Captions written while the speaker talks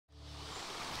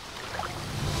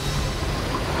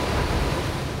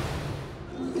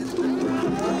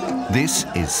This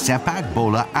is Sepak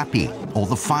Bola Api, or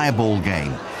the fireball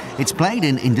game. It's played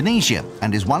in Indonesia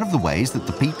and is one of the ways that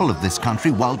the people of this country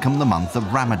welcome the month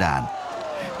of Ramadan.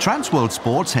 Transworld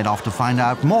Sports head off to find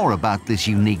out more about this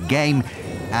unique game,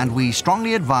 and we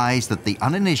strongly advise that the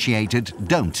uninitiated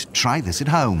don't try this at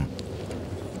home.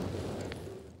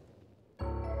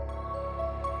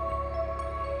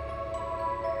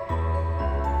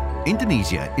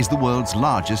 Indonesia is the world's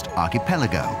largest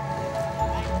archipelago.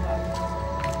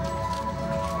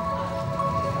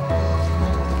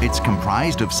 It's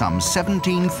comprised of some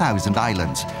 17,000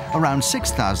 islands, around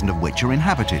 6,000 of which are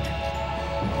inhabited.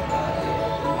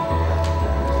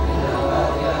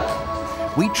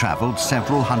 We travelled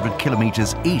several hundred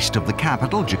kilometres east of the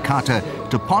capital, Jakarta,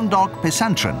 to Pondok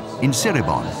Pesantren in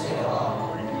Cirebon.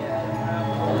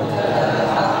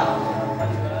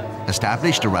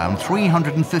 Established around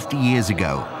 350 years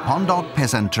ago, Pondok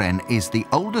Pesantren is the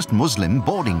oldest Muslim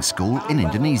boarding school in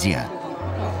Indonesia.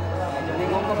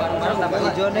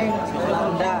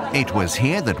 It was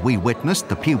here that we witnessed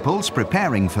the pupils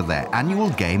preparing for their annual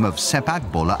game of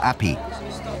Sepak Bola Api.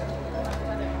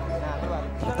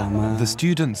 The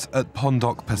students at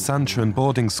Pondok Pesantren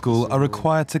boarding school are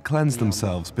required to cleanse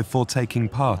themselves before taking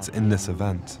part in this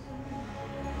event.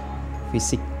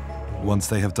 Once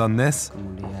they have done this,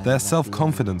 their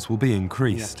self-confidence will be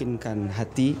increased.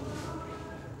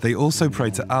 They also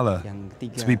pray to Allah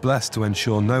to be blessed to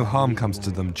ensure no harm comes to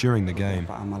them during the game.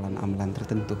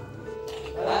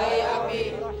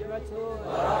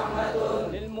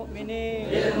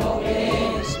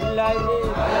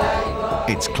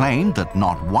 It's claimed that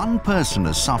not one person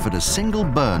has suffered a single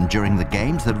burn during the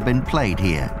games that have been played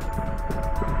here.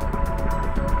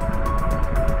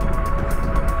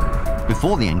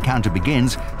 Before the encounter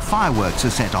begins, fireworks are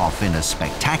set off in a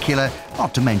spectacular,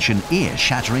 not to mention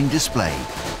ear-shattering display.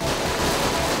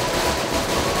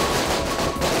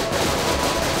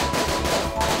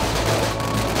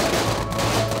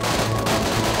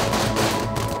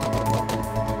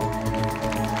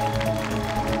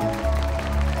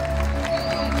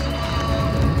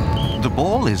 The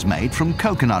ball is made from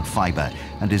coconut fibre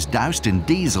and is doused in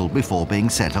diesel before being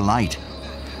set alight.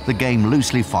 The game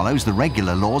loosely follows the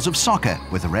regular laws of soccer,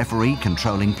 with a referee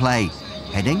controlling play.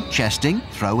 Heading, chesting,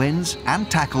 throw-ins and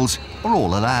tackles are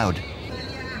all allowed.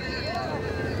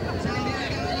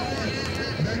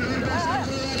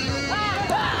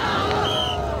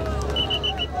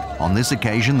 On this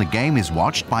occasion, the game is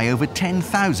watched by over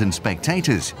 10,000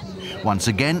 spectators. Once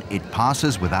again, it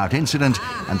passes without incident,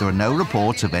 and there are no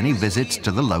reports of any visits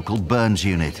to the local burns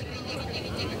unit.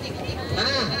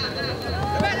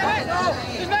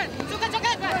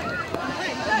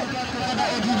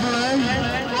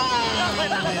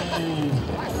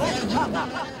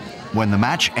 When the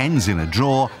match ends in a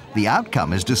draw, the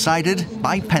outcome is decided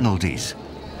by penalties.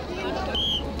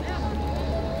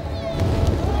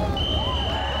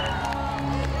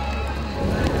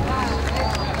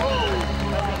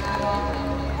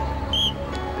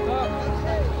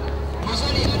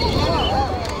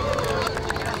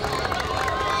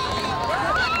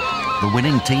 The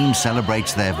winning team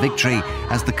celebrates their victory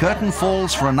as the curtain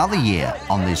falls for another year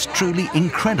on this truly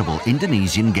incredible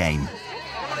Indonesian game.